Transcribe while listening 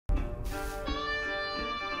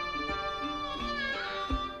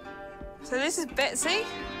So this is Betsy.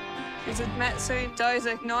 She's a Matsu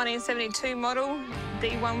Dozer 1972 model,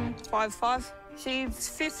 D155. She's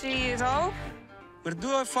 50 years old. Where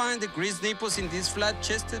do I find the grease nipples in this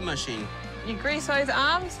flat-chested machine? You grease those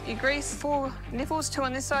arms, you grease 4 nipples, 2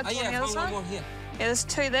 on this side, 2 on the other side. One more here. Yeah, there's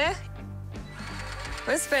 2 there.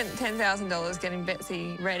 We've spent $10,000 getting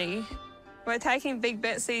Betsy ready. We're taking Big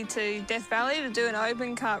Betsy to Death Valley to do an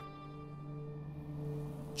open cut.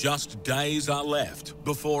 Just days are left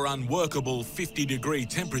before unworkable 50-degree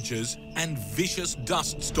temperatures and vicious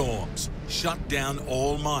dust storms shut down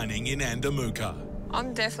all mining in Andamuka.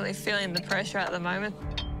 I'm definitely feeling the pressure at the moment.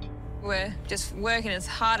 We're just working as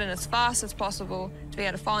hard and as fast as possible to be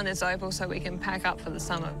able to find this opal so we can pack up for the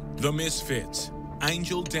summit. The Misfits,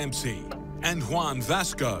 Angel Dempsey and Juan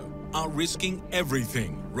Vasco are risking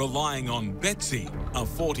everything, relying on Betsy, a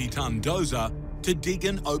 40-ton dozer, to dig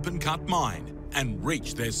an open-cut mine and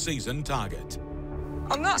reach their season target.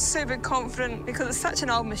 I'm not super confident because it's such an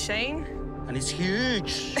old machine. And it's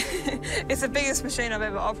huge. It's the biggest machine I've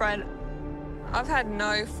ever operated. I've had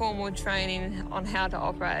no formal training on how to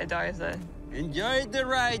operate a dozer. Enjoy the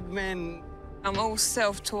ride, man. I'm all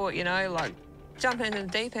self-taught, you know, like jumping into the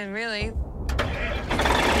deep end, really.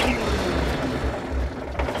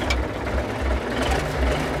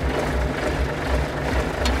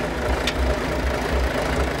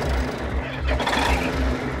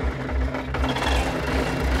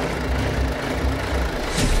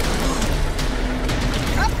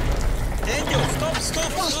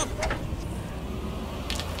 Stop.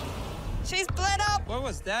 She's bled up. What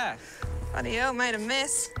was that? Bloody hell, made a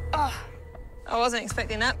mess. Oh, I wasn't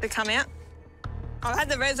expecting that to come out. I had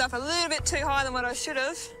the revs up a little bit too high than what I should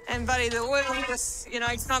have. And, buddy, the oil just, you know,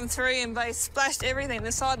 come through and they splashed everything.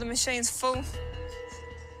 The side of the machine's full.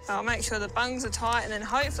 So I'll make sure the bungs are tight and then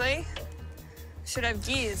hopefully should have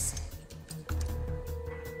gears.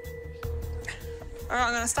 All right,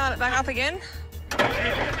 I'm going to start it back up again.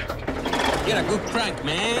 Get a good crank,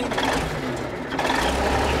 man.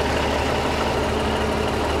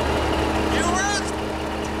 Viewers!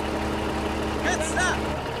 Get stuck!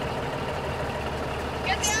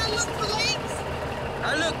 Get down, look for leaks!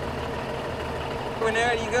 Now look.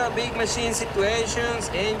 Whenever you got big machine situations,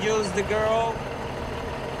 Angel's the girl.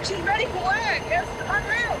 She's ready for work. It's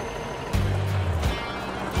unreal.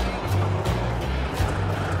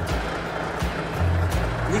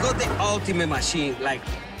 We got the ultimate machine, like,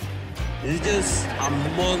 it's just a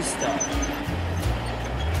monster.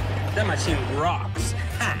 That machine rocks.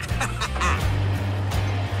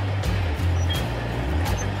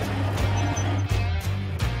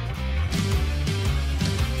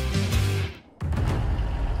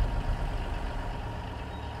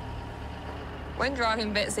 When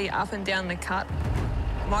driving Betsy up and down the cut,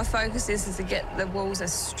 my focus is to get the walls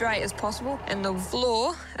as straight as possible and the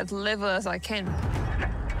floor as level as I can.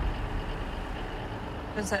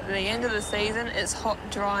 Because at the end of the season, it's hot,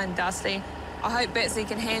 dry and dusty. I hope Betsy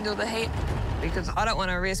can handle the heat because I don't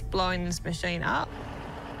want to risk blowing this machine up.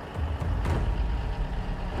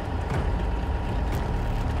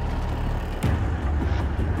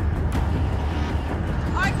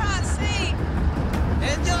 I can't see.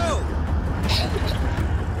 Angel!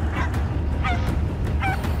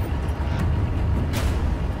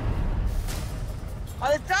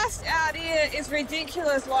 Oh, the dust out here is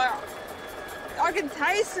ridiculous. Like, I can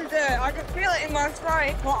taste the dirt. I can feel it in my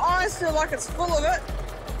throat. My eyes feel like it's full of it.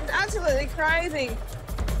 It's absolutely crazy.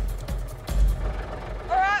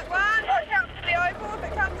 All right, Juan, watch out for the opal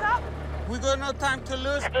if it comes up. We got no time to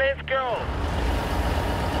lose. Let's go.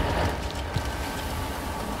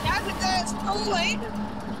 As the dirt's cooling,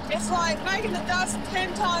 it's like making the dust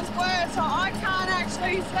 10 times worse, so I can't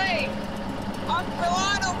actually see. I'm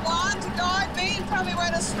relying on Juan to guide me and tell me where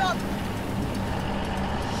to stop.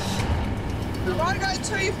 If I go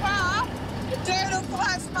too far, the dirt will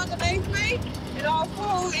collapse underneath me and I'll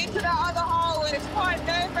fall into that other hole and it's quite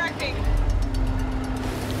nerve-wracking.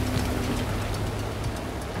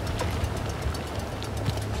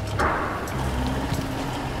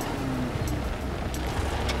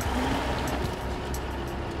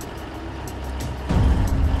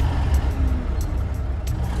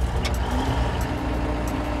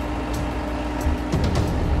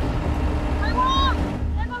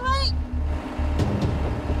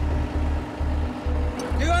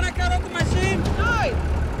 You wanna cut off the machine? No!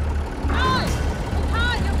 No! You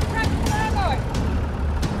can't! You'll crack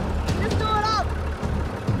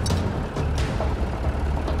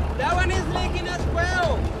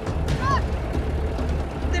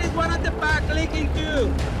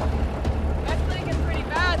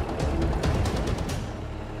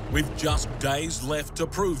With just days left to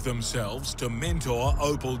prove themselves to mentor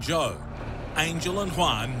Opal Joe, Angel and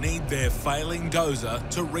Juan need their failing dozer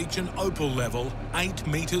to reach an opal level 8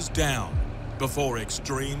 metres down before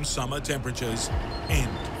extreme summer temperatures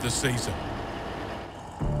end the season.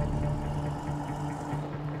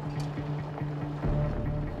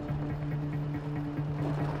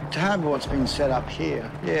 To have what's been set up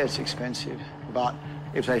here, yeah, it's expensive, but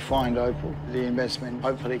if they find opal, the investment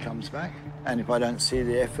hopefully comes back. And if I don't see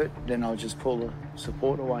the effort, then I'll just pull the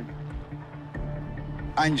support away.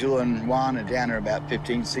 Angel and Juan are down at about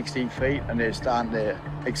 15, 16 feet, and they're starting to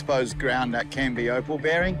expose ground that can be opal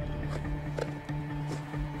bearing.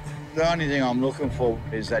 The only thing I'm looking for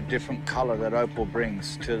is that different colour that opal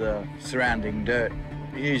brings to the surrounding dirt.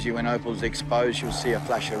 Usually when opal's exposed, you'll see a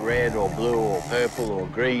flash of red or blue or purple or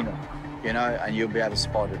green, you know, and you'll be able to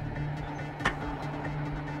spot it.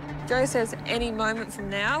 Joe says any moment from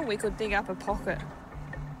now, we could dig up a pocket.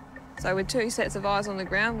 So with 2 sets of eyes on the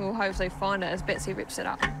ground, we'll hopefully find it as Betsy rips it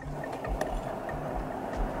up.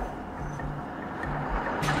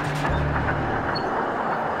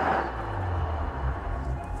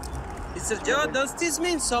 Mr. Joe, does this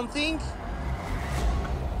mean something?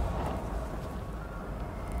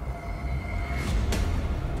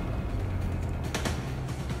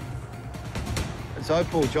 It's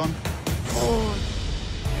opal, John. Oh.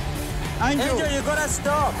 Angel! Angel, you gotta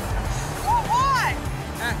stop. Oh, why?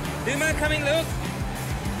 Do you mind coming, look?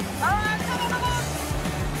 All right, come on.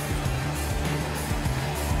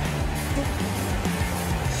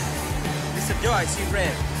 Mr. Joe, I see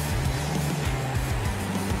red.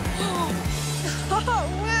 Oh,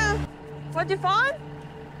 wow. What'd you find?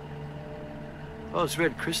 Oh, it's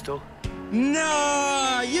red crystal.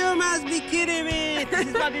 No, you must be kidding me. This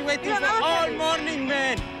is what I've been waiting for all morning,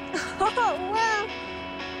 man. Oh, wow.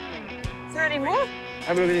 Is there any more?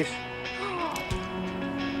 Have a look at this.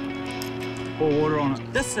 Pour water on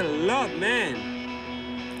it. That's a lot, man.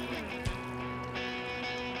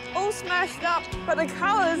 All smashed up, but the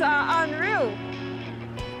colours are unreal.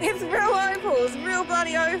 It's real opal, it's real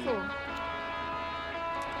bloody opal.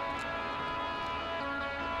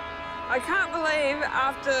 I can't believe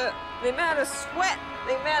after the amount of sweat,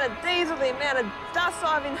 the amount of diesel, the amount of dust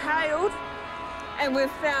I've inhaled, and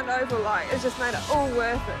we've found opal. Like, it's just made it all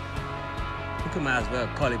worth it. You might as well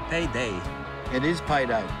call it payday. It is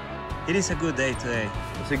payday. It is a good day today.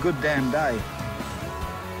 It's a good damn day.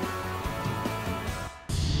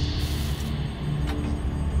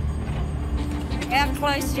 How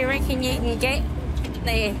close do you reckon you can get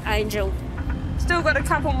there, Angel? Still got a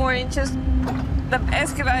couple more inches. The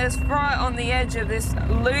excavator's right on the edge of this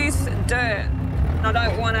loose dirt. I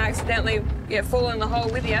don't want to accidentally fall in the hole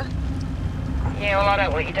with you. Yeah, well, I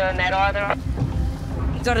don't want you doing that either.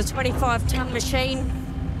 You've got a 25-ton machine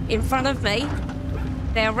in front of me.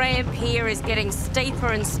 Our ramp here is getting steeper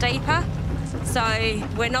and steeper, so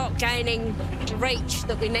we're not gaining the reach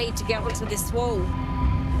that we need to get onto this wall.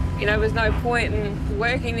 You know, there's no point in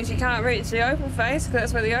working if you can't reach the opal face, because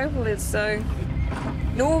that's where the opal is, so...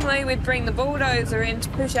 Normally, we'd bring the bulldozer in to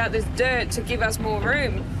push out this dirt to give us more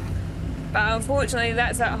room. But unfortunately,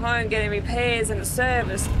 that's at home getting repairs and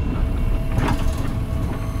service.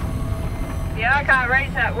 Yeah, I can't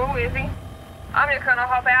reach that wall, Izzy. I'm just gonna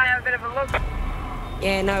hop out and have a bit of a look.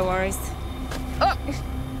 Yeah, no worries. Oh,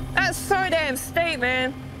 that's so damn steep,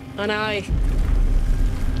 man. I know.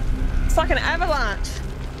 It's like an avalanche.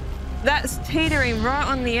 That's teetering right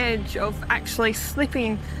on the edge of actually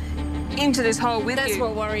slipping into this hole with you. That's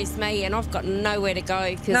what worries me, and I've got nowhere to go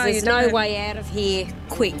because No, there's you no don't. way out of here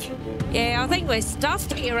quick. Yeah, I think we're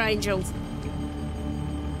stuffed here, Angel.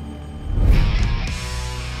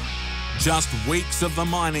 Just weeks of the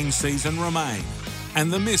mining season remain,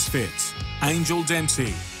 and the Misfits, Angel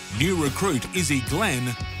Dempsey, new recruit Izzy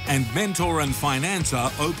Glenn, and mentor and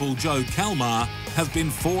financer Opal Joe Kalmar have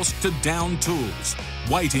been forced to down tools,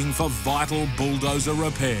 waiting for vital bulldozer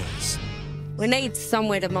repairs. We need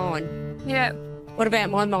somewhere to mine. Yeah. What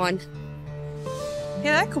about my mine?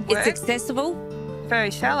 Yeah, that could work. It's accessible.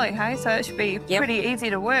 Very shallow, hey? So it should be pretty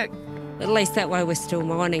easy to work. At least that way we're still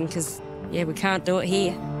mining because, yeah, we can't do it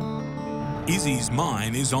here. Izzy's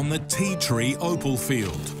mine is on the Tea Tree Opal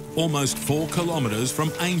Field, almost 4 kilometres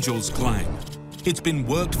from Angel's claim. It's been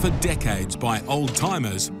worked for decades by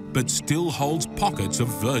old-timers, but still holds pockets of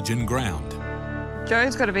virgin ground.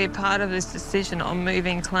 Joe's got to be a part of this decision on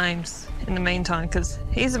moving claims in the meantime, because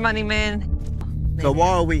he's a money man. So why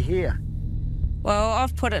are we here? Well,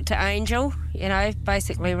 I've put it to Angel, you know,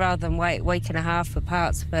 basically rather than wait a week and a half for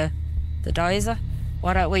parts for the dozer,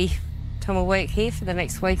 why don't we come and work here for the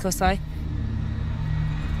next week or so?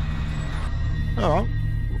 All right.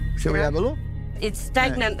 Shall we have a look? It's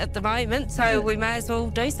stagnant at the moment, so we may as well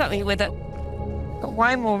do something with it. Got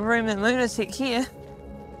way more room than Lunatic here.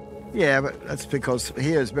 Yeah, but that's because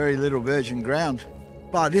here is very little virgin ground.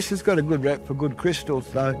 But this has got a good rep for good crystals,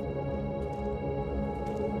 though.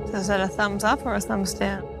 So is that a thumbs up or a thumbs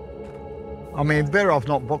down? I mean, better off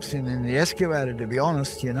not boxing in the excavator, to be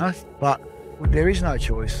honest, you know. But there is no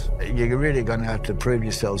choice. You're really going to have to prove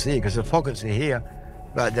yourselves here, because the pockets are here,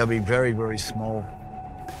 but they'll be very, very small.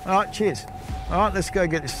 All right, cheers. All right, let's go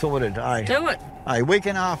get this sorted, eh? Do it. Hey, week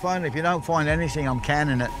and a half only. If you don't find anything, I'm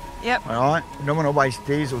canning it. Yep. All right? You don't want to waste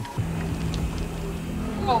diesel.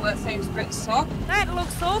 Oh, that seems a bit soft. That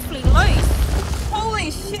looks awfully loose.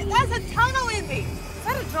 Holy shit, that's a tunnel in me. Is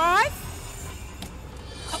that a drive?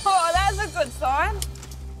 Oh, that's a good sign.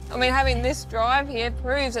 I mean, having this drive here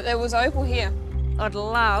proves that there was opal here. I'd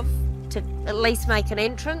love to at least make an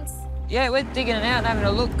entrance. Yeah, we're digging it out and having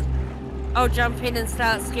a look. I'll jump in and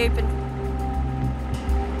start scooping.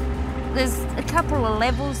 There's a couple of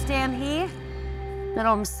levels down here that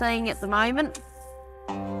I'm seeing at the moment.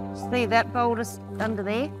 See that boulder under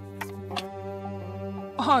there?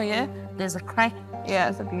 Oh, yeah? There's a crack. Yeah,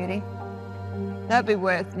 it's a beauty. That'd be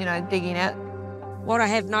worth, you know, digging out. What I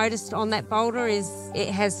have noticed on that boulder is it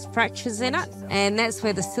has fractures in it, and that's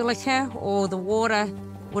where the silica or the water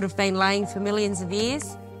would have been laying for millions of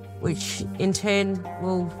years, which in turn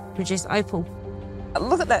will produce opal.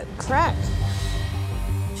 Look at that crack.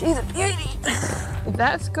 She's a beauty.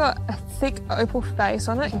 That's got a thick opal face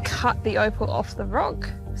on it and cut the opal off the rock.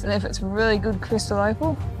 So if it's really good crystal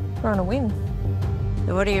opal, we're on a win.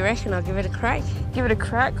 So what do you reckon? I'll give it a crack? Give it a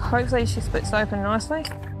crack. Hopefully she splits open nicely.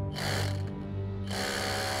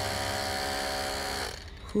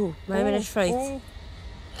 Ooh, moment of truth. Ooh.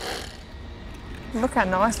 Look how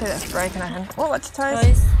nicely that's breaking open. Oh, watch your toes.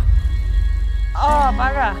 Close. Oh,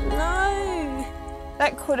 bugger. No.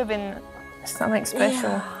 That could have been something special.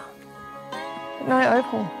 Yeah. No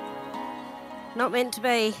opal. Not meant to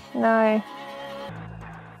be. No.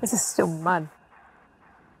 This is still mud.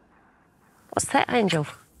 What's that, Angel?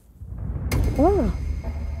 Ooh.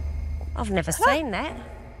 I've never seen that.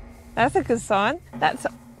 That's a good sign. That's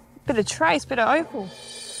a bit of trace, bit of opal.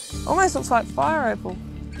 Almost looks like fire opal.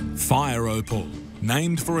 Fire opal,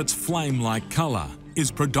 named for its flame-like colour,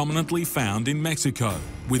 is predominantly found in Mexico,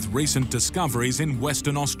 with recent discoveries in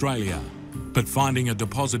Western Australia. But finding a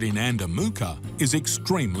deposit in Andamuca is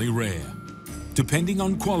extremely rare. Depending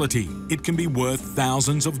on quality, it can be worth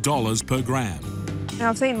thousands of dollars per gram. Now,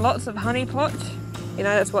 I've seen lots of honey potch. You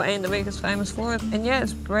know, that's what Andamuca's famous for. And yeah,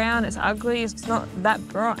 it's brown, it's ugly, it's not that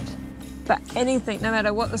bright. But anything, no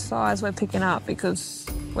matter what the size, we're picking up, because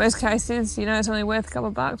worst case is, you know, it's only worth a couple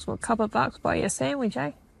of bucks. Well, a couple of bucks buy you a sandwich,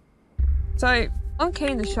 eh? So I'm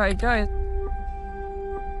keen to show Joe.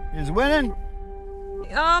 He's winning.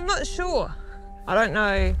 I'm not sure. I don't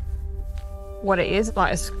know what it is.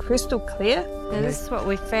 Like, it's crystal clear. Yeah, this is what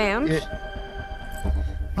we found. Yeah.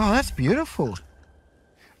 Oh, that's beautiful.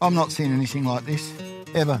 I'm not seeing anything like this,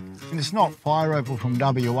 ever. And it's not fire opal from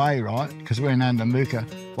WA, right? Because we're in Andamuca.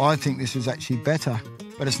 Well, I think this is actually better.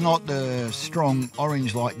 But it's not the strong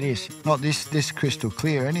orange like this. Not this crystal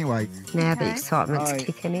clear anyway. Now the excitement's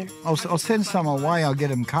kicking in. I'll send some away. I'll get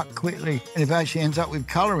them cut quickly. And if it actually ends up with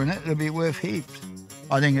colour in it, it'll be worth heaps.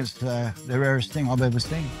 I think it's the rarest thing I've ever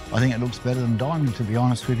seen. I think it looks better than diamond, to be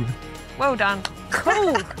honest with you. Well done.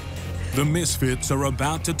 Cool. The Misfits are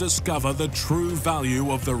about to discover the true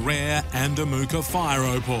value of the rare Andamuca fire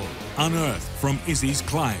opal, unearthed from Izzy's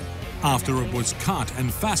claim after it was cut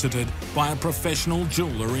and faceted by a professional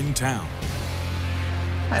jeweller in town.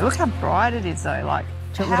 Hey, look how bright it is, though. Like,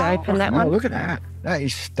 do you want me to open that one? Look at that. That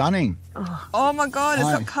is stunning. Oh my God, it's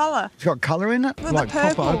got colour. It's got colour in it? Look, like the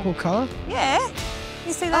purple. copper opal colour? Yeah.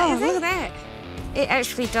 You see that, Oh, Izzy? look at that. It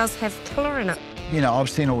actually does have colour in it. You know, I've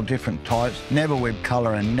seen all different types, never with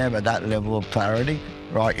colour and never that level of clarity,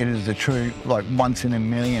 right? It is the true, like, once in a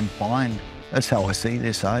million find. That's how I see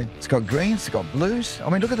this, eh? It's got greens, it's got blues. I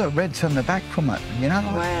mean, look at the reds on the back from it, you know?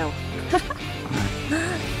 Wow.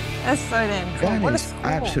 That's so damn cool. That What a is score.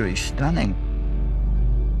 absolutely stunning.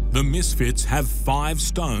 The Misfits have 5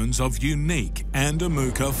 stones of unique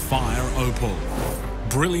Andamuca fire opal.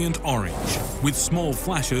 Brilliant orange, with small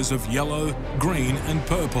flashes of yellow, green and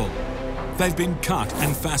purple. They've been cut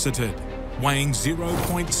and faceted, weighing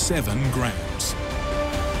 0.7 grams.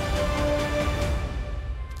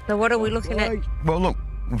 So what are we looking at? Well, look,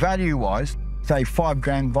 value-wise, say $5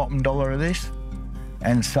 grand bottom dollar of this,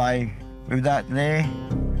 and say with that there,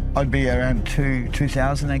 I'd be around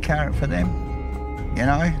 2,000 a carat for them, you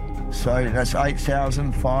know? So that's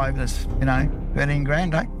 8,000, 5, that's, you know, 13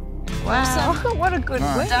 grand, eh? Wow. What a good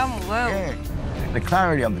Right. win. Done well. Yeah. The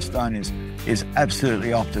clarity of the stone is is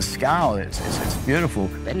absolutely off the scale. It's beautiful.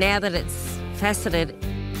 But now that it's faceted,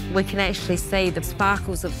 we can actually see the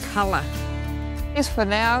sparkles of colour. Just for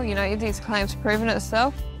now, you know, this claim's proven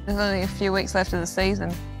itself. There's only a few weeks left of the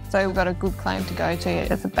season, so we've got a good claim to go to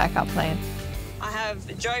as a backup plan. I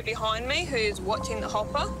have Joe behind me who's watching the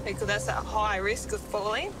hopper because that's at high risk of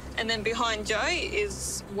falling. And then behind Joe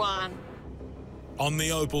is Juan. On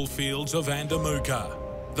the opal fields of Andamuka,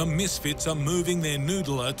 the Misfits are moving their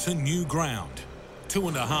noodler to new ground.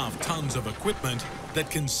 2.5 tons of equipment that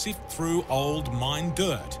can sift through old mine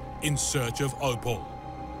dirt in search of opal.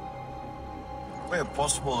 Where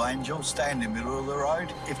possible, Angel, stay in the middle of the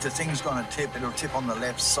road. If the thing's going to tip, it'll tip on the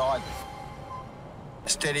left side.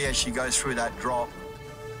 Steady as she goes through that drop.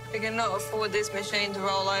 We cannot afford this machine to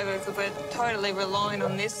roll over because we're totally relying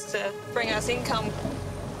on this to bring us income.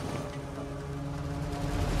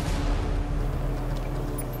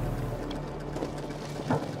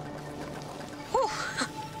 Whew.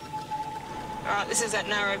 All right, this is that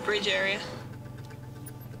narrow bridge area.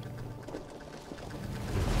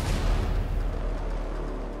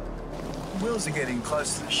 Wheels are getting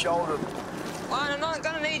close to the shoulder. Well, I'm not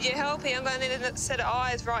going to need your help here. I'm going to need a set of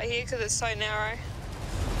eyes right here because it's so narrow.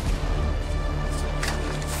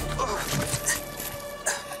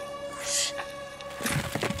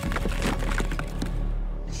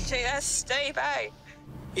 Gee, that's steep, eh?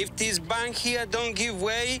 If this bank here don't give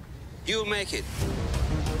way, you'll make it.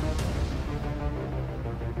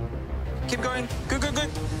 Keep going. Good, good, good.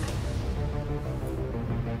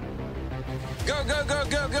 Go, go, go,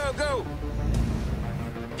 go, go, go.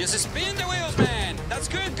 Just spin the wheels, man. That's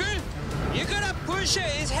good, good. You gotta push it.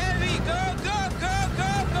 It's heavy. Go, go, go,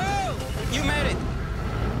 go, go. You made it.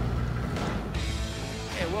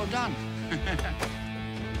 Yeah, well done.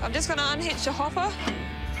 I'm just going to unhitch the hopper.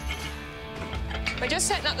 We're just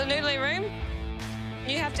setting up the noodling room.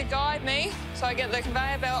 You have to guide me so I get the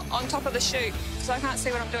conveyor belt on top of the chute so I can't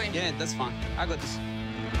see what I'm doing. Yeah, that's fine. I got this.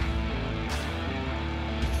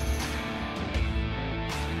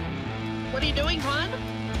 What are you doing, Juan?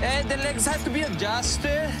 The legs have to be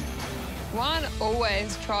adjusted. Juan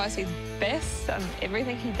always tries his best on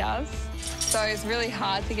everything he does, so it's really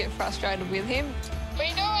hard to get frustrated with him. What are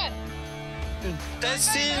you doing?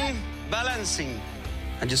 Testing, balancing.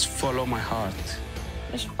 And just follow my heart.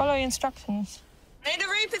 Just follow instructions. Need to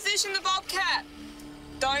reposition the bobcat.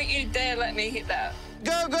 Don't you dare let me hit that.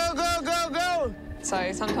 Go, go, go, go, go.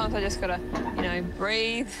 So sometimes I just gotta, you know,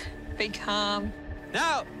 breathe, be calm.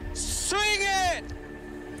 Now, swing it.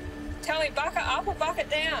 Tell me, bucket up or bucket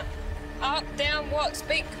down? Up, down, what?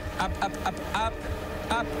 Speak. Up, up, up, up,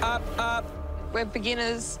 up, up, up. We're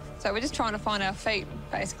beginners, so we're just trying to find our feet,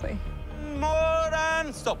 basically. More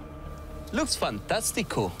and stop. Looks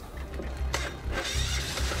fantastico.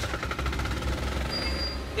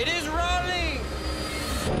 It is rolling.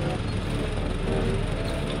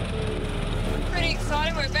 Pretty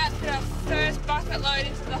exciting. We're about to put our first bucket load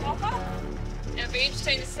into the hopper. It'll be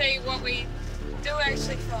interesting to see what we do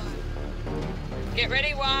actually find. Get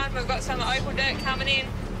ready, Juan. We've got some opal dirt coming in.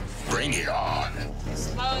 Bring it on.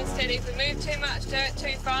 Slow and steady. If we move too much dirt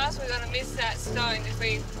too fast, we're going to miss that stone. If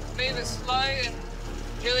we move it slow and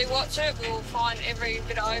really watch it, we'll find every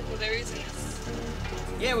bit of opal there is in this.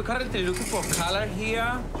 Yeah, we're currently looking for color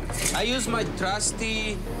here. I use my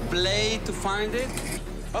trusty blade to find it.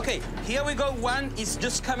 Okay, here we go. One is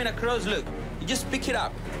just coming across. Look, you just pick it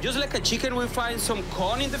up. Just like a chicken, we find some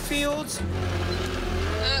corn in the fields.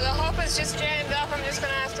 The hopper's just jammed up. I'm just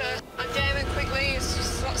going to have to unjam it quickly. It's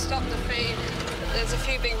just not stop the feed. There's a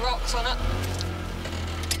few big rocks on it.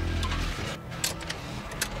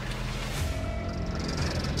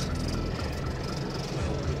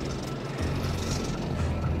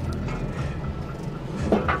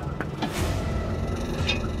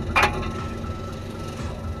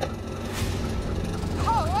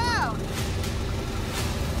 Oh, wow!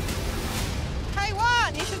 Hey,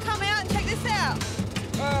 Juan, you should come out and check this out.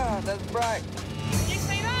 Ah, that's bright. Did you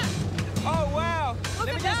see that? Oh, wow. Look Let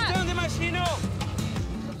at me just that. turn the machine off.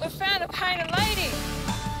 We found a painted lady.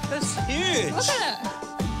 That's huge. Look at it.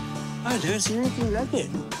 I've never seen anything like it.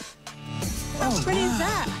 How pretty is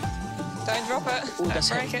that? Don't drop it. Ooh, Don't that's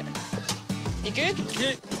break heavy. it. You good?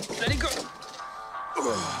 Yeah, let it go.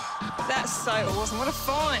 That's so awesome. What a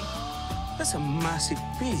find. That's a massive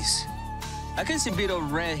piece. I can see a bit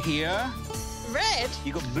of red here. Red?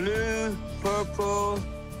 You got blue, purple.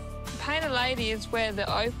 Painted lady is where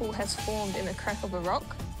the opal has formed in the crack of a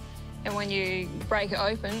rock. And when you break it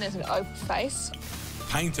open, there's an opal face.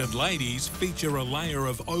 Painted ladies feature a layer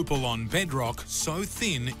of opal on bedrock so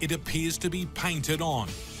thin it appears to be painted on.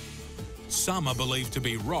 Some are believed to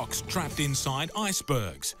be rocks trapped inside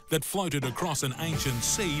icebergs that floated across an ancient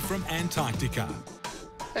sea from Antarctica.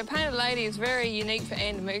 The painted lady is very unique for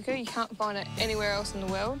Andamuka. You can't find it anywhere else in the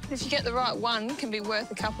world. If you get the right one, it can be worth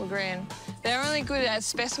a couple of grand. They're only good as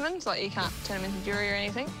specimens, like you can't turn them into jewellery or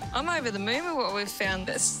anything. I'm over the moon with what we've found.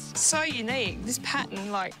 It's so unique. This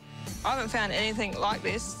pattern, like, I haven't found anything like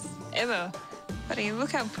this ever. But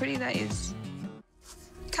look how pretty that is.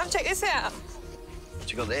 Come check this out. What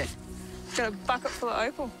you got there? It's got a bucket full of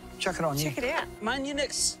opal. Chuck it on you. Check it out. Mind you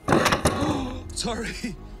next.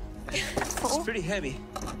 Sorry. It's pretty heavy.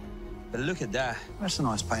 But look at that. That's a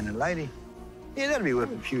nice painted lady. Yeah, that'd be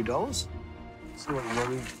worth a few dollars. See what you got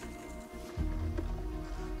here.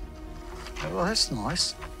 Oh, well, that's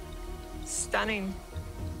nice. Stunning.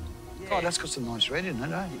 Yeah. Oh, that's got some nice red in it,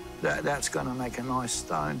 eh? That's going to make a nice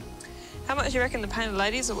stone. How much do you reckon the painted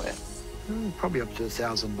ladies are worth? Probably up to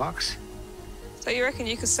 $1,000. So you reckon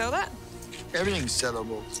you could sell that? Everything's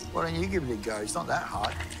sellable. Why don't you give it a go? It's not that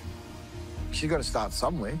hard. She's got to start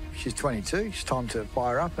somewhere. She's 22. It's time to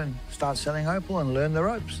fire up and start selling opal and learn the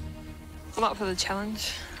ropes. I'm up for the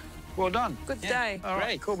challenge. Well done. Good day. All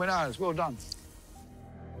right, cool bananas. Well done.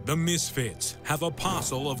 The Misfits have a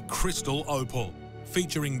parcel of crystal opal,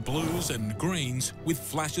 featuring blues and greens with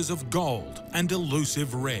flashes of gold and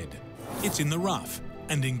elusive red. It's in the rough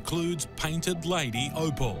and includes painted lady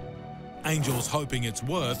opal. Angel's hoping it's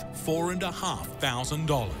worth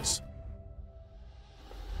 $4,500.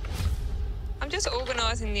 I'm just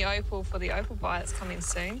organising the opal for the opal buy that's coming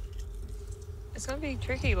soon. It's going to be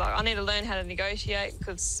tricky. Like, I need to learn how to negotiate,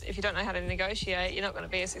 because if you don't know how to negotiate, you're not going to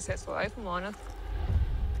be a successful opal miner.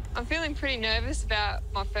 I'm feeling pretty nervous about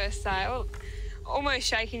my first sale. Almost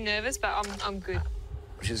shaking nervous, but I'm good.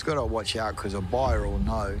 She's got to watch out, because a buyer will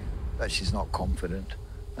know that she's not confident,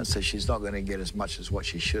 and so she's not going to get as much as what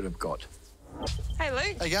she should have got. Hey,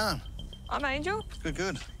 Luke. How you going? I'm Angel. Good,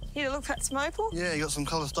 good. Here to look at some opal. Yeah, you got some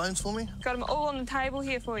colour stones for me? Got them all on the table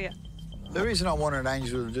here for you. The reason I wanted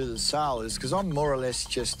Angel to do the sale is because I'm more or less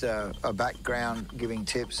just a background giving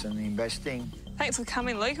tips and investing. Thanks for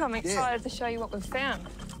coming, Luke. I'm excited to show you what we've found.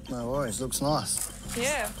 No worries, looks nice.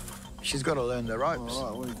 Yeah. She's got to learn the ropes. All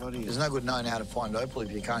right, what have you got here? There's no good knowing how to find opal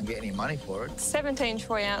if you can't get any money for it. 17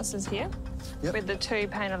 troy ounces here, Yep. with the 2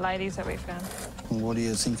 painted ladies that we found. And what are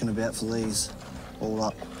you thinking about for these, all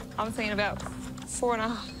up? I'm thinking about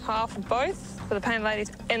 4.5 for both, for the painted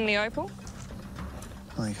ladies and the opal.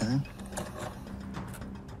 Okay.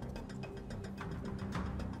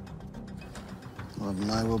 I don't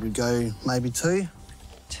know, will we go maybe 2?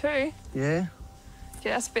 2? Yeah? Yeah,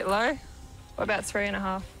 that's a bit low. What about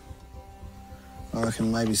 3.5? I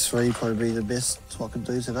reckon maybe 3 probably be the best I could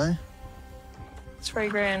do today. 3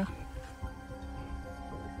 grand.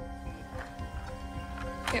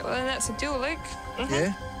 Yeah, well, then that's a deal, Luke. Mm-hmm.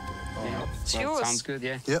 Yeah? It's Well, yours. sounds good,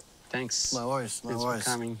 yeah. Yep. Thanks. No worries, no Thanks worries. for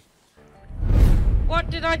coming. What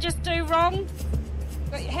did I just do wrong?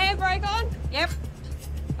 Got your handbrake on? Yep.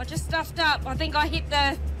 I just stuffed up. I think I hit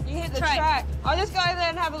the... You hit the track. I'll just go over there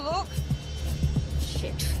and have a look.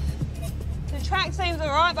 Shit. The track seems all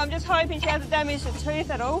right, but I'm just hoping she hasn't damaged the tooth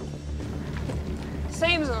at all.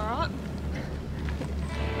 Seems all right.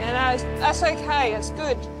 Yeah, no, that's okay. It's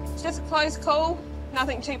good. It's just a close call.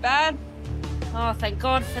 Nothing too bad. Oh, thank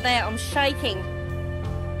God for that. I'm shaking.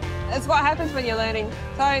 That's what happens when you're learning.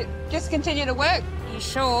 So just continue to work. Are you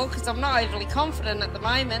sure? Because I'm not overly confident at the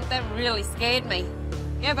moment. That really scared me.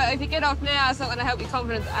 Yeah, but if you get off now, it's not going to help your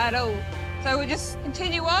confidence at all. So we'll just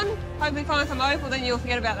continue on. Hopefully find some opal, then you'll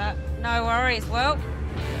forget about that. No worries. Well,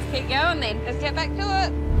 let's keep going then. Let's get back to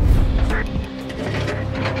it.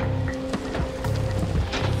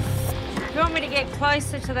 Do you want me to get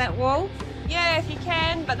closer to that wall? Yeah, if you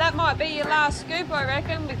can, but that might be your last scoop, I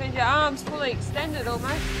reckon, because your arm's fully extended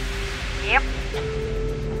almost. Yep.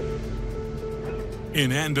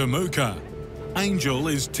 In Andamuka, Angel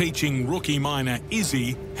is teaching rookie miner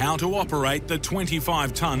Izzy how to operate the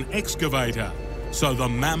 25-ton excavator so the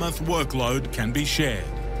mammoth workload can be shared.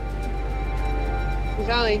 He's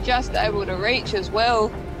only just able to reach as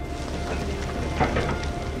well.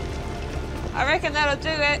 I reckon that'll do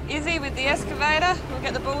it, Izzy, with the excavator. We'll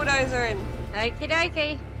get the bulldozer in. Okie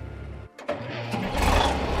dokie.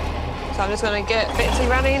 So I'm just going to get Betsy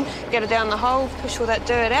running, get her down the hole, push all that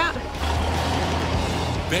dirt out.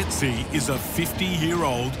 Betsy is a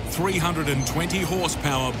 50-year-old,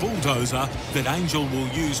 320-horsepower bulldozer that Angel will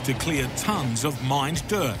use to clear tons of mined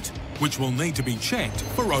dirt, which will need to be checked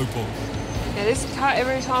for opal. Yeah, this cut,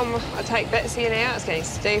 every time I take Betsy in and out, it's getting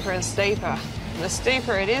steeper and steeper. And the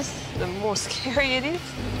steeper it is, the more scary it is.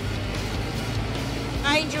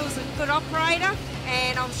 Angel's a good operator,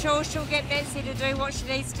 and I'm sure she'll get Betsy to do what she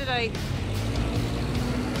needs to do.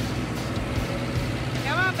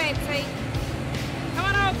 Come on, Betsy. Come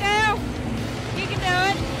on, old girl. You can do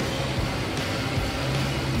it.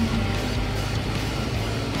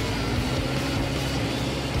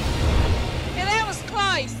 Yeah, that was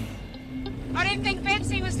close. I didn't think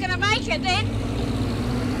Betsy was going to make it then.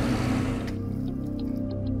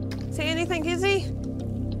 See anything, Izzy?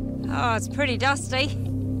 Oh, it's pretty dusty.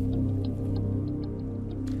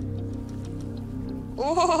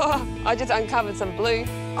 Oh, I just uncovered some blue.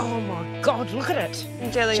 Oh, my God, look at it.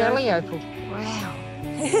 Jelly opal. Wow.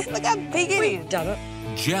 Look how big it is. Done it.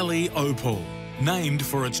 Jelly Opal, named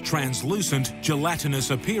for its translucent, gelatinous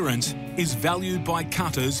appearance, is valued by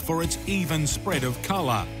cutters for its even spread of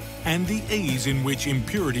colour and the ease in which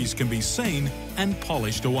impurities can be seen and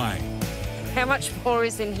polished away. How much more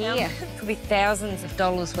is in here? Could be thousands of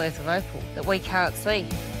dollars worth of opal that we can't see.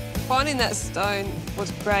 Finding that stone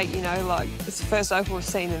was great, you know, like it's the first opal we've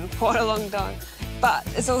seen in quite a long time. But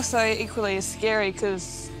it's also equally as scary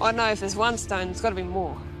because I know if there's one stone, there's got to be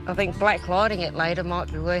more. I think black lighting it later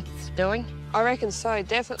might be worth doing. I reckon so,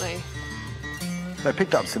 definitely. They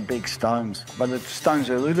picked up some big stones, but the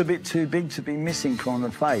stones are a little bit too big to be missing from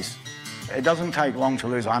the face. It doesn't take long to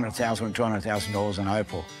lose $100,000 or $200,000 in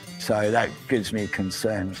opal, so that gives me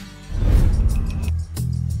concerns.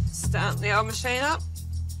 Start the old machine up.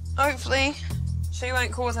 Hopefully, she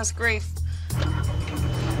won't cause us grief.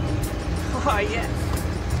 Oh, yeah.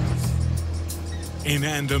 In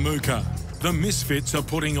Andamuka, the Misfits are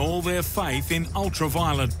putting all their faith in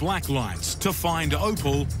ultraviolet black lights to find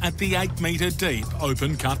opal at the 8-metre-deep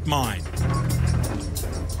open-cut mine.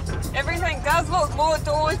 Everything does look more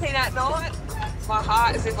daunting at night. My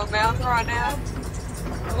heart is in my mouth right now.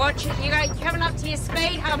 Watch it, you're coming up to your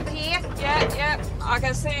speed hump here. Yeah, I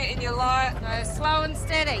can see it in your light. Go slow and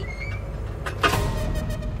steady.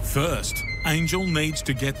 First, Angel needs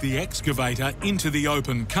to get the excavator into the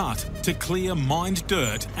open cut to clear mined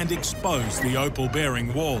dirt and expose the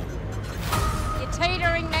opal-bearing wall. You're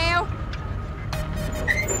teetering now.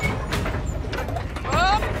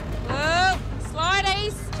 Oh,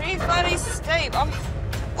 slideys. She's bloody steep. I'm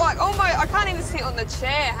like almost, I can't even sit on the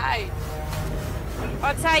chair, hey.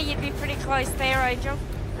 I'd say you'd be pretty close there, Angel.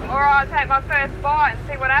 All right, I'll take my first bite and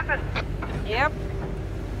see what happens. Yep.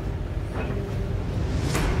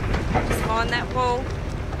 Just mind that wall.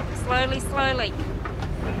 Slowly, slowly.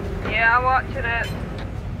 Yeah, I'm watching it.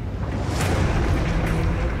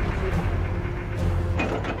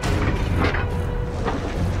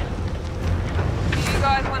 Do you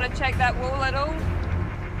guys want to check that wall at all?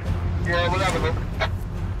 Yeah, we'll have a look.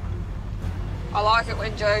 I like it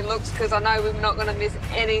when Joe looks because I know we're not going to miss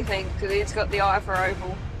anything because he's got the eye for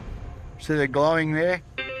opal. See the glowing there?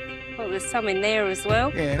 Oh, there's some in there as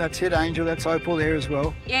well. Yeah, that's it, Angel. That's opal there as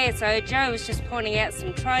well. Yeah, so Joe was just pointing out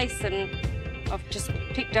some trace and I've just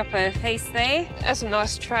picked up a piece there. That's a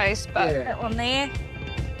nice trace, but Yeah. That one there.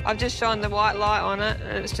 I've just shone the white light on it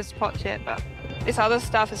and it's just pot yet. But this other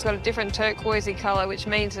stuff has got a different turquoisey colour, which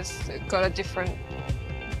means it's got a different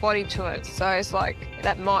body to it. So it's like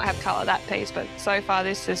that might have colour, that piece, but so far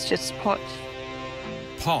this is just potch.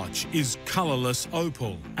 Potch is colourless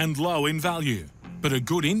opal and low in value, but a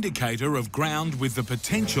good indicator of ground with the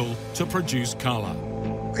potential to produce colour.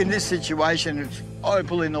 In this situation, it's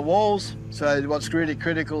opal in the walls, so what's really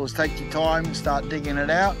critical is take your time and start digging it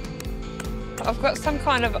out. I've got some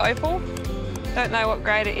kind of opal. Don't know what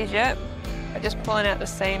grade it is yet. I'm just pulling out the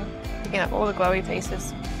seam, picking up all the glowy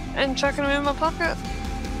pieces and chucking them in my pocket.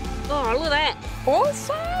 Oh, look at that.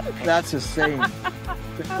 Awesome! That's a seam.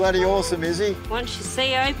 It's bloody awesome, is he? Once you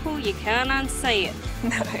see opal, you can't unsee it.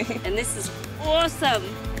 No. And this is awesome.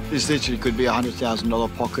 This literally could be a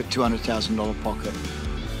 $100,000 pocket, $200,000 pocket.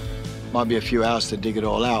 Might be a few hours to dig it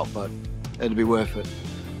all out, but it'd be worth it.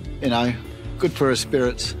 You know, good for her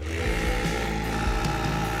spirits.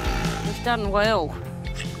 You've done well.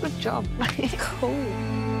 Good job. Cool.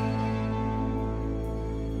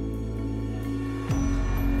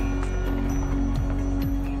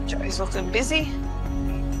 Joe's looking busy.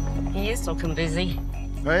 He is looking busy.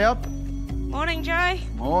 Hurry up. Morning, Joe.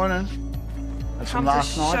 Morning. That's from Come to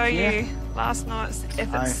last night, show yeah? you last night's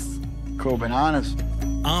efforts. Cool bananas.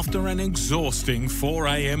 After an exhausting 4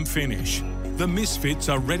 a.m. finish, the Misfits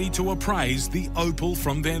are ready to appraise the opal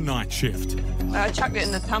from their night shift. I chucked it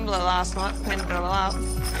in the tumbler last night, cleaned it all up.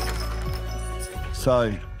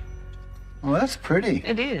 So, well, that's pretty.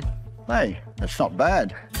 It is. Hey, that's not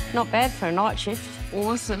bad. Not bad for a night shift.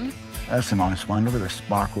 Awesome. That's a nice one. Look at the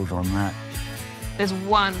sparkles on that. There's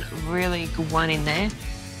one really good one in there.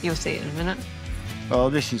 You'll see it in a minute. Oh,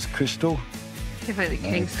 this is crystal. Definitely the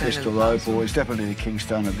Kingstone. Crystal opal. It's definitely the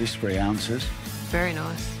Kingstone of this 3 ounces. Very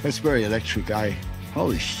nice. It's very electric, eh?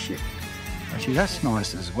 Holy shit. Actually, that's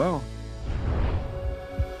nice as well.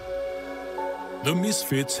 The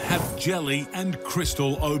Misfits have jelly and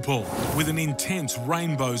crystal opal with an intense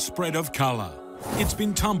rainbow spread of colour. It's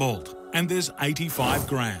been tumbled and there's 85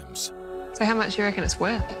 grams. So how much do you reckon it's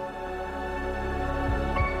worth?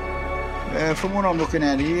 From what I'm looking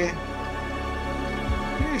at here,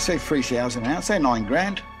 yeah, say 3,000 ounce, say 9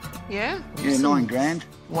 grand. Yeah? Yeah, 9 grand.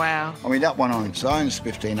 Wow. I mean, that one on its own is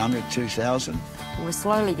 1,500, 2,000. We're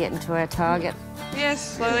slowly getting to our target.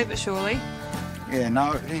 Yes, slowly but surely. Yeah,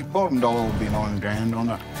 no, the bottom dollar will be 9 grand on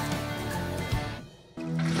it.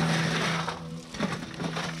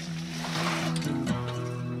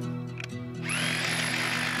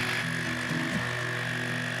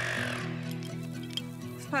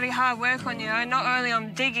 It's bloody hard work on you. Not only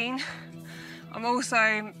I'm digging, I'm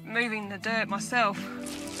also moving the dirt myself.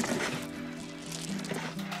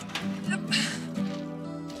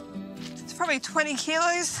 It's probably 20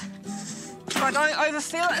 kilos if I don't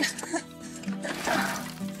overfill it.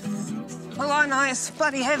 All I know it's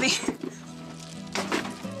bloody heavy.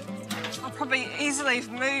 I'll probably easily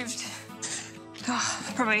have moved,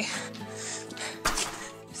 probably,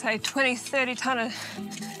 say 20, 30 tonne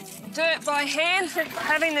of dirt by hand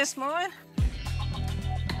having this mine.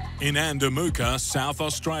 In Andamuka, South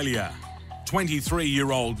Australia,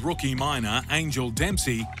 23-year-old rookie miner Angel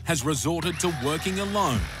Dempsey has resorted to working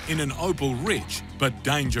alone in an opal-rich but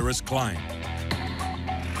dangerous claim.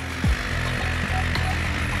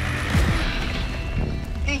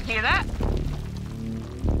 Did you hear that?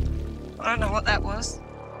 I don't know what that was.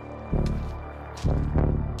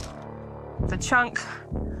 The chunk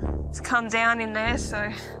has come down in there,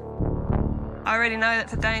 so I already know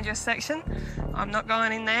that's a dangerous section. I'm not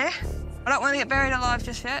going in there. I don't want to get buried alive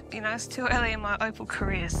just yet. You know, it's too early in my opal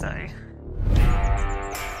career, so.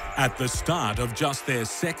 At the start of just their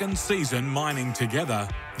second season mining together,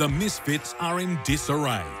 the Misfits are in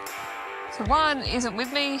disarray. So Juan isn't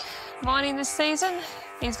with me mining this season.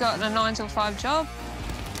 He's got a 9 till 5 job.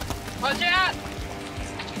 Watch out!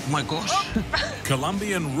 Oh my gosh.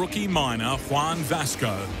 Colombian rookie miner Juan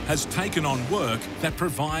Vasco has taken on work that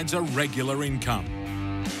provides a regular income.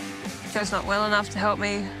 Joe's not well enough to help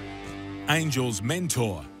me. Angel's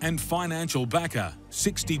mentor and financial backer,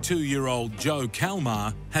 62-year-old Joe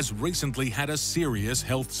Kalmar, has recently had a serious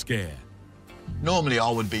health scare. Normally I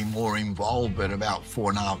would be more involved, but about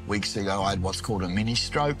 4.5 weeks ago I had what's called a mini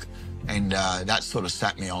stroke, and that sort of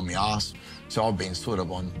sat me on my ass. So I've been sort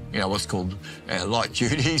of on, you know, what's called light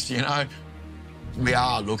duties, you know. We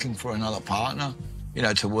are looking for another partner, you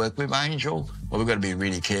know, to work with Angel, but we've got to be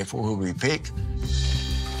really careful who we pick.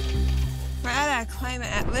 We're at our claim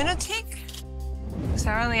at Lunatic. It's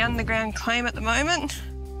our only underground claim at the moment.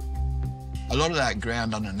 A lot of that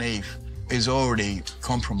ground underneath is already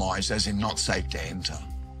compromised, as in not safe to enter.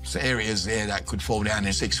 So areas there that could fall down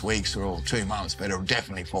in 6 weeks or 2 months, but it'll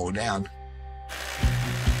definitely fall down.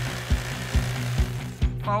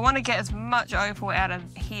 Well, I want to get as much opal out of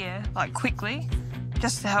here, like quickly,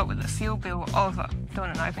 just to help with the fuel bill of doing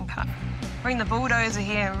an open cut. Bring the bulldozer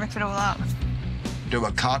here and rip it all up. Do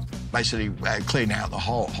a cut, basically clean out the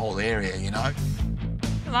whole area, you know.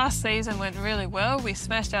 Last season went really well. We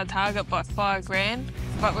smashed our target by 5 grand,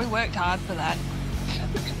 but we worked hard for that.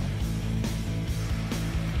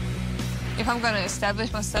 If I'm going to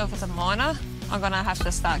establish myself as a miner, I'm going to have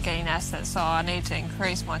to start getting assets, so I need to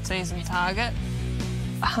increase my season target.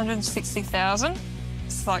 160,000.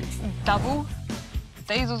 It's like double.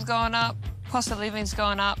 Diesel's going up, cost of living's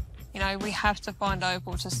going up. You know, we have to find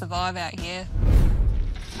opal to survive out here.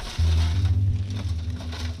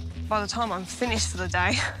 By the time I'm finished for the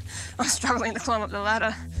day, I'm struggling to climb up the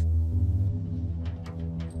ladder.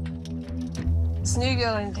 This new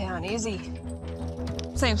girl in town, Izzy,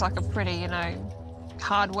 seems like a pretty, you know,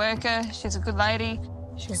 hard worker. She's a good lady.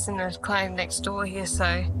 She's in the claim next door here,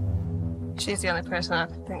 so she's the only person I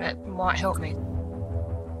think that might help me.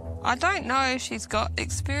 I don't know if she's got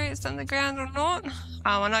experience underground or not.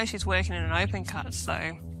 I know she's working in an open cut,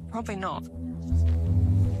 so probably not.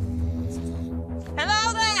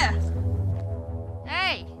 Hello there!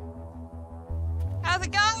 Hey, How's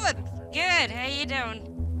it going? good. How you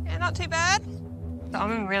doing? Yeah, not too bad.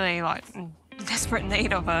 I'm in really, like, desperate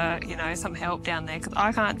need of, you know, some help down there, because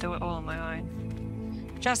I can't do it all on my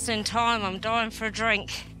own. Just in time. I'm dying for a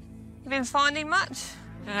drink. You been finding much?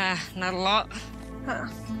 Not a lot. Huh.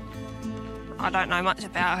 I don't know much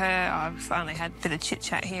about her. I've only had a bit of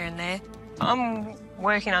chit-chat here and there. I'm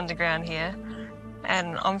working underground here,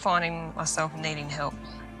 and I'm finding myself needing help.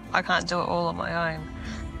 I can't do it all on my own.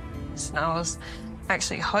 So I was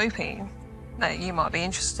actually hoping that you might be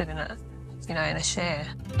interested in it, you know, in a share.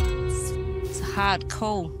 It's a hard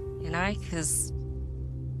call. you know, because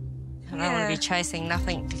I don't want to be chasing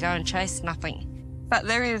nothing to go and chase nothing. But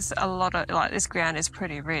there is a lot of, like, this ground is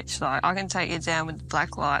pretty rich. Like, I can take you down with the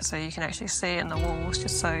black light so you can actually see it in the walls,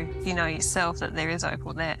 just so you know yourself that there is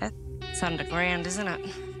opal there. It's underground, isn't it?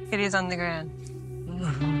 It is underground.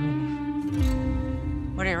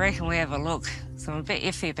 What do you reckon we have a look? So I'm a bit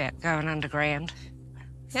iffy about going underground.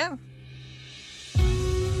 Yeah.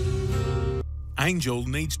 Angel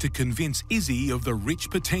needs to convince Izzy of the rich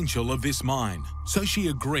potential of this mine, so she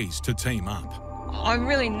agrees to team up. I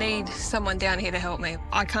really need someone down here to help me.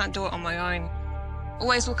 I can't do it on my own.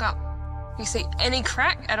 Always look up. If you see any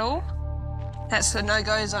crack at all, that's a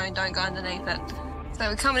no-go zone. Don't go underneath it. So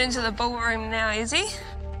we're coming into the ballroom now, Izzy.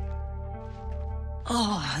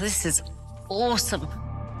 Oh, this is awesome.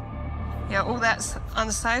 Yeah, all that's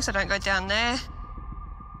unsafe, so don't go down there.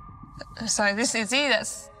 So this is Izzy.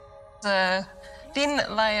 That's a thin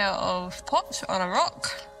layer of pot on a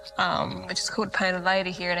rock, which is called Painted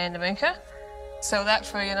Lady here in Andamuka. Sell that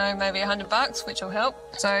for, you know, maybe $100, which will help.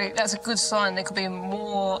 So that's a good sign there could be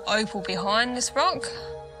more opal behind this rock.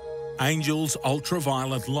 Angel's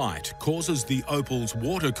ultraviolet light causes the opal's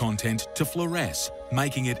water content to fluoresce,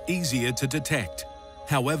 making it easier to detect.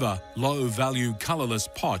 However, low-value colourless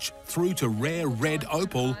potch through to rare red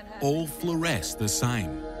opal all fluoresce the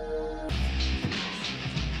same.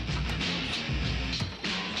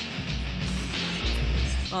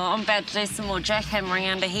 Well, I'm about to do some more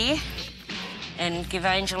jackhammering under here and give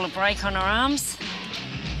Angel a break on her arms.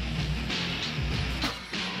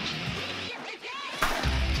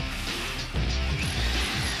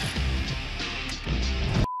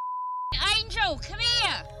 Angel, come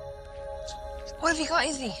here! What have you got,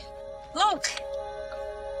 Izzy? Look!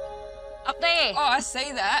 Up there. Oh, I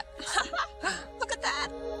see that. Look at that.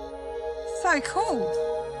 So cool.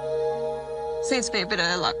 Seems to be a bit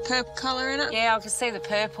of, like, purple colour in it. Yeah, I can see the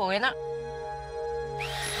purple in it.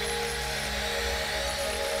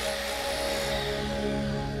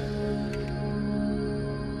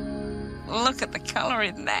 Look at the colour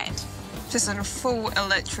in that. Just a full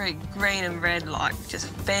electric green and red, like, just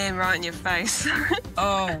bam, right in your face.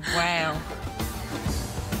 Oh, wow.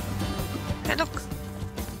 Hey, look.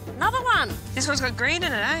 Another one. This one's got green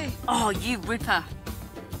in it, eh? Oh, you ripper.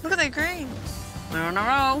 Look at that green. We're on a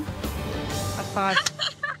roll. High five.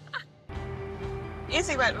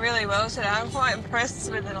 Izzy went really well today. I'm quite impressed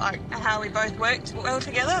with, like, how we both worked well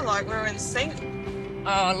together, like we were in sync.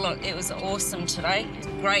 Oh, look, it was awesome today. It's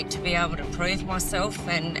great to be able to prove myself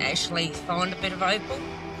and actually find a bit of opal.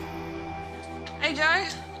 Hey, Joe.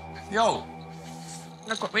 Yo.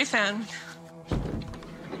 Look what we found.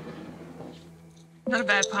 Not a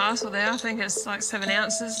bad parcel there. I think it's like 7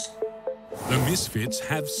 ounces. The Misfits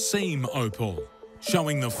have seam opal.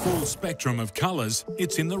 Showing the full spectrum of colours,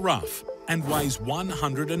 it's in the rough and weighs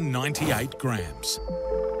 198 grams.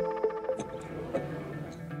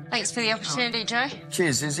 Thanks for the opportunity, Joe.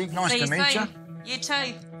 Cheers, Izzy. Nice to meet you. You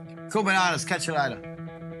too. Cool bananas. Catch you later.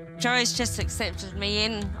 Joe's just accepted me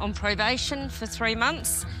in on probation for 3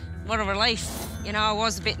 months. What a relief. You know, I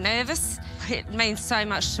was a bit nervous. It means so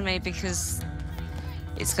much to me because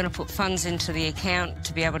it's going to put funds into the account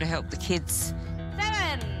to be able to help the kids.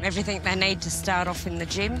 Everything they need to start off in the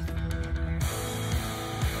gym.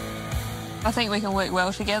 I think we can work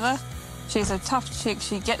well together. She's a tough chick.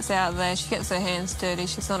 She gets out there. She gets her hands dirty.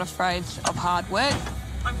 She's not afraid of hard work.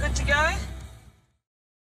 I'm good to go.